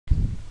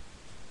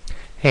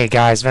Hey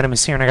guys,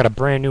 Venomous here, and I got a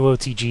brand new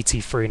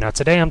OTGT for you. Now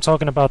today I'm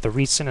talking about the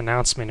recent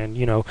announcement and,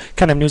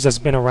 kind of news that's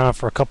been around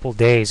for a couple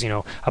days,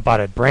 about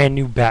a brand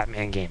new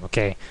Batman game,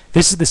 okay?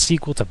 This is the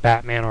sequel to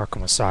Batman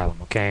Arkham Asylum,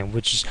 okay?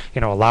 Which is,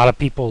 a lot of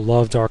people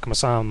loved Arkham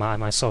Asylum, I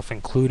myself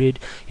included,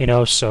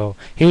 so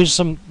here's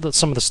some of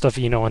the stuff,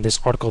 in this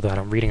article that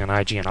I'm reading on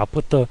IGN. I'll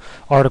put the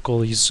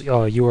article's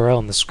URL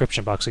in the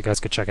description box so you guys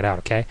can check it out,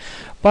 okay?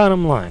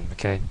 Bottom line,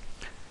 okay?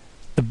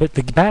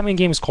 The Batman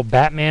game is called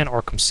Batman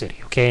Arkham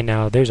City. Okay,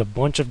 now there's a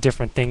bunch of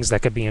different things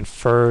that could be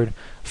inferred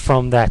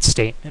from that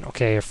statement.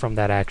 Okay, or from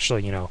that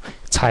actual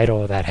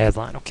title of that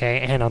headline. Okay,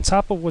 and on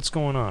top of what's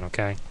going on.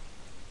 Okay,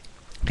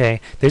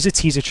 there's a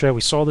teaser trailer.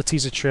 We saw the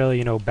teaser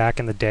trailer, back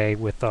in the day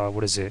with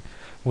what is it?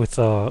 With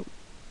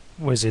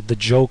was it the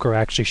Joker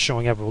actually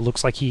showing up? It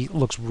looks like he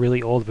looks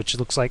really old, which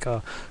looks like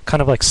a kind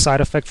of like side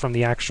effect from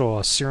the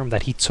actual serum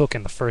that he took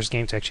in the first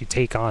game to actually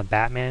take on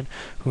Batman.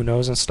 Who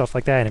knows, and stuff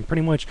like that. And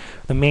pretty much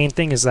the main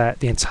thing is that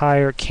the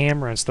entire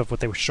camera and stuff,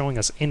 what they were showing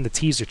us in the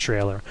teaser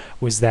trailer,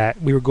 was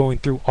that we were going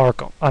through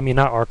Arkham. I mean,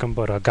 not Arkham,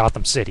 but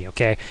Gotham City.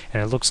 Okay,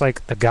 and it looks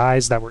like the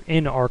guys that were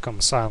in Arkham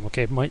Asylum,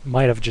 okay,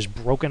 might have just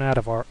broken out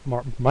of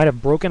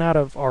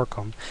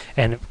Arkham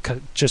and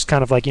just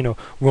kind of like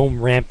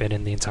roam rampant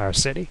in the entire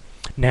city.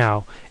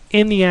 Now,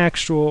 in the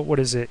actual,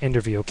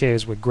 interview, okay,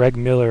 is with Greg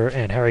Miller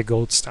and Harry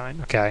Goldstein,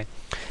 okay?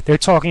 They're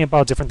talking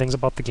about different things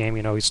about the game,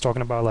 he's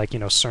talking about, like,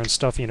 certain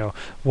stuff,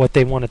 what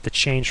they wanted to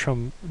change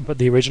from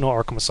the original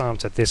Arkham Asylum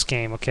to this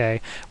game,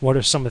 okay? What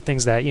are some of the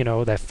things that,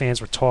 that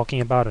fans were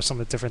talking about, or some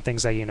of the different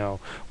things that,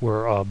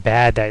 were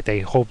bad that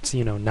they hoped,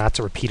 not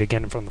to repeat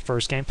again from the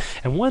first game.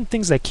 And one of the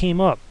things that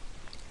came up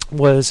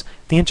was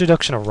the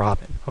introduction of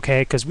Robin,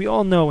 okay? Because we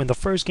all know in the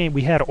first game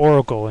we had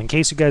Oracle. In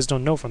case you guys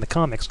don't know from the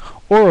comics,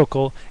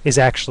 Oracle is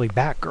actually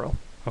Batgirl,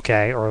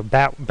 okay? Or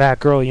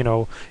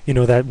Batgirl,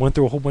 that went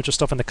through a whole bunch of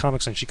stuff in the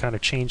comics, and she kind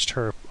of changed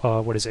her,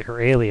 her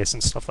alias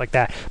and stuff like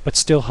that, but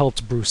still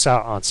helped Bruce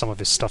out on some of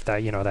his stuff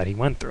that, that he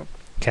went through,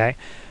 okay?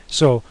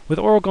 So with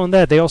Oracle and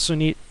that, they also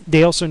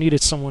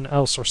needed someone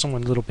else or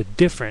someone a little bit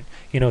different,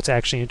 to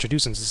actually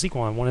introduce into the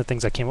sequel. And one of the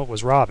things that came up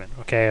was Robin.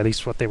 Okay, at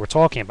least what they were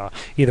talking about,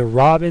 either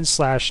Robin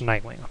slash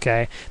Nightwing.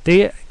 Okay,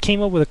 they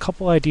came up with a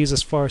couple ideas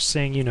as far as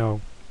saying,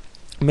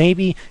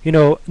 maybe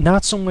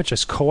not so much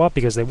as co-op,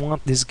 because they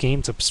want this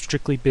game to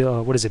strictly be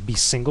be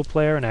single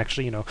player, and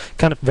actually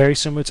kind of very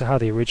similar to how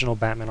the original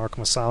Batman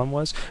Arkham Asylum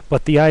was.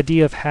 But the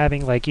idea of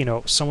having, like,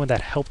 someone that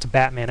helped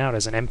Batman out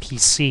as an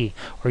NPC,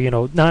 or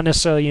not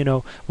necessarily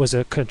was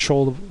a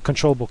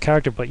controllable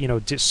character, but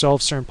did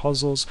solve certain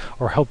puzzles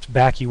or helped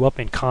back you up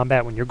in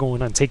combat when you're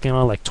going on taking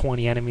on like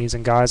 20 enemies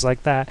and guys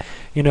like that,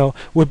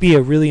 would be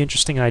a really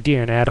interesting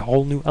idea, and add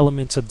whole new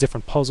elements of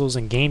different puzzles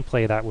and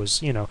gameplay that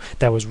was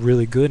that was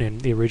really good in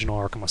the original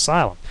Arkham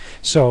Asylum.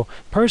 So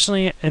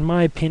personally, in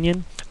my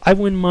opinion, I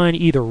wouldn't mind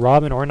either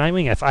Robin or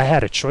Nightwing. If I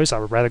had a choice, I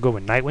would rather go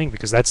with Nightwing,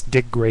 because that's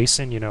Dick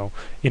Grayson,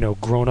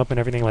 grown up and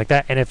everything like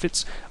that. And if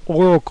it's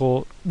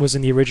Oracle was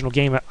in the original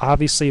game,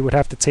 obviously it would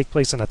have to take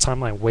place in a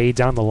timeline way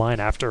down the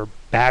line after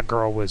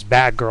Batgirl was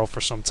Batgirl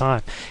for some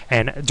time,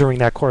 and during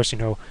that course,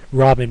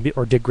 Robin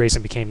or Dick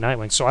Grayson became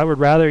Nightwing. So I would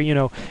rather,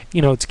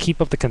 to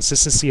keep up the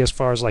consistency as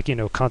far as, like,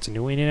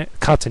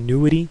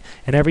 continuity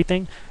and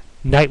everything,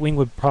 Nightwing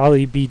would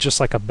probably be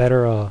just like a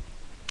better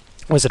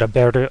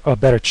a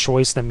better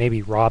choice than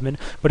maybe Robin.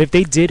 But if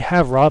they did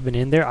have Robin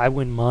in there, I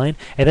wouldn't mind.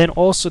 And then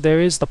also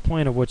there is the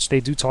point of which they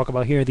do talk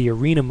about here, the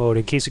arena mode.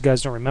 In case you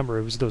guys don't remember,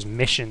 it was those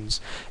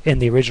missions in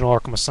the original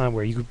Arkham Asylum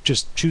where you could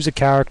just choose a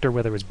character,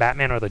 whether it was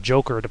Batman or the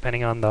Joker,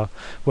 depending on the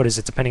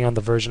depending on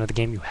the version of the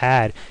game you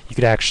had. You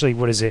could actually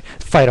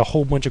fight a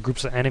whole bunch of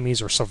groups of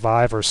enemies, or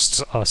survive, or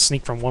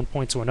sneak from one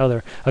point to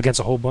another against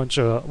a whole bunch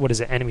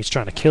of enemies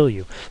trying to kill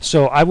you.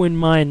 So I wouldn't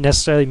mind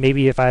necessarily,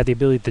 maybe if I had the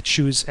ability to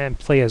choose and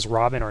play as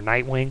Robin or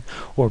Nightwing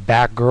or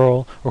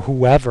Batgirl or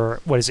whoever,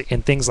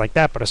 and things like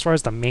that. But as far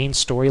as the main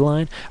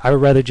storyline, I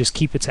would rather just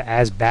keep it to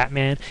as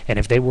Batman. And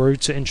if they were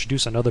to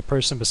introduce another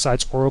person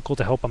besides Oracle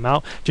to help them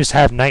out, just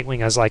have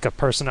Nightwing as like a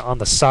person on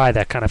the side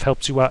that kind of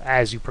helps you out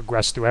as you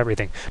progress through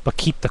everything. But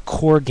keep the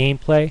core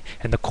gameplay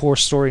and the core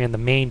story and the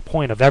main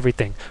point of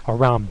everything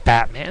around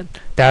Batman.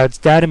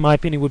 That in my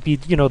opinion would be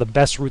the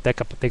best route that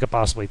they could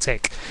possibly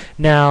take.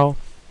 Now,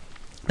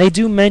 they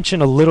do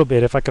mention a little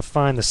bit, if I could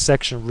find the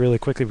section really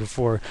quickly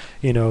before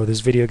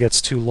this video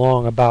gets too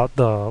long, about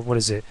the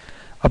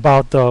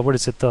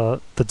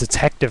the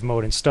detective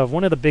mode and stuff.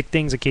 One of the big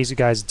things, in case you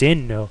guys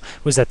didn't know,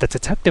 was that the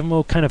detective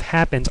mode kind of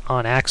happened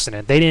on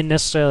accident. They didn't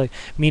necessarily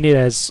mean it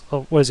as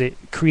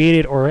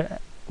created or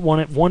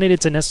wanted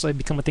it to necessarily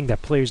become a thing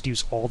that players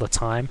use all the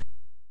time.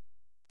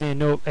 And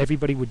know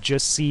everybody would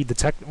just see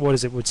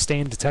would stay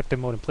in detective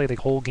mode and play the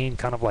whole game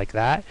kind of like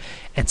that,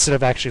 instead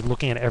of actually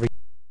looking at every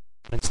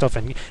and stuff.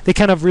 And they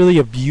kind of really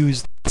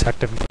abused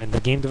detective mode, and the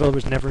game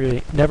developers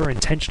never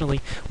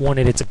intentionally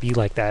wanted it to be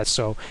like that.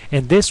 So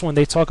in this one,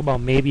 they talk about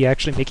maybe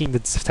actually making the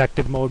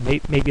detective mode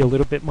maybe a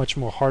little bit much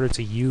more harder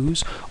to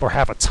use, or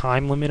have a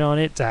time limit on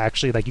it to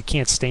actually, like, you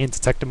can't stay in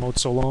detective mode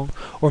so long,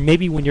 or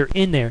maybe when you're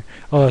in there,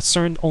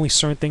 only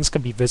certain things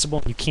can be visible,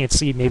 and you can't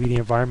see maybe the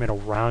environment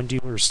around you,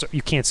 or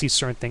you can't see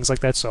certain things like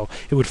that. So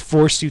it would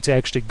force you to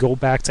actually go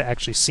back to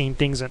actually seeing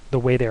things the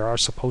way they are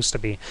supposed to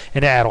be,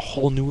 and add a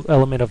whole new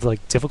element of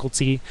like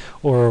difficulty,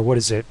 or what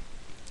is it,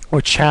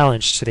 or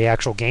challenge to the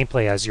actual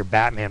gameplay as your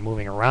Batman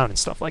moving around and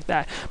stuff like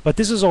that. But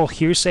this is all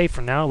hearsay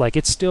for now. Like,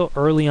 it's still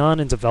early on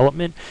in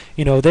development.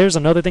 You know, there's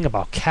another thing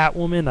about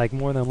Catwoman, like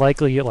more than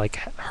likely like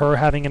her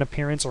having an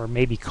appearance, or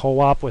maybe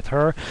co-op with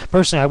her.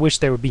 Personally, I wish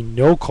there would be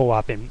no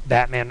co-op in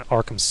Batman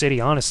Arkham City,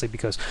 honestly,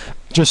 because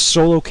just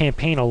solo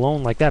campaign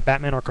alone like that,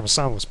 Batman Arkham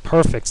Asylum was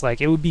perfect.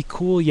 Like, it would be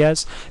cool,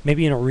 yes,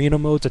 maybe in arena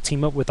mode to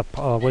team up with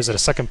a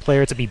second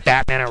player to be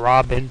Batman and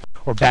Robin,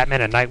 or Batman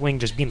and Nightwing,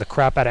 just beating the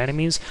crap out of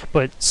enemies.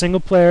 But single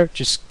player,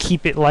 just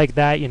keep it like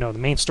that. You know, the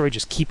main story,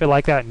 just keep it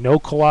like that. No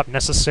co-op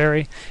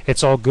necessary.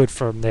 It's all good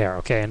from there,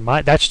 okay? And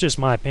that's just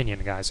my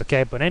opinion, guys,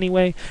 okay? But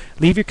anyway,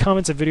 leave your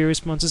comments and video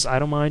responses. I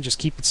don't mind. Just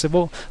keep it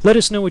civil. Let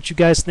us know what you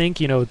guys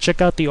think. You know, check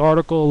out the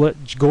article.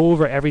 Go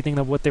over everything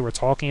of what they were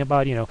talking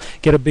about. You know,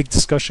 get a big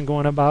discussion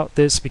going about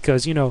this,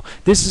 because, you know,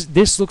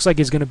 this looks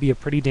like it's going to be a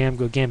pretty damn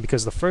good game,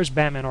 because the first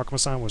Batman Arkham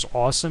Asylum was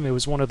awesome. It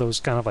was one of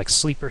those kind of like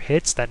sleeper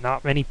hits that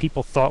not many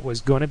people thought was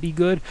going to be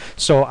good.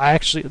 So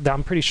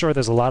I'm pretty sure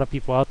there's a lot of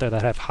people out there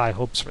that have high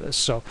hopes for this.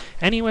 So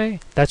anyway,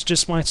 that's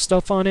just my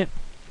stuff on it.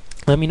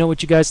 Let me know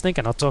what you guys think,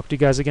 and I'll talk to you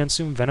guys again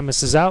soon.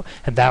 Venomous is out,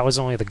 and that was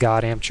only the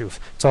goddamn truth.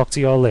 Talk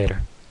to y'all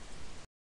later.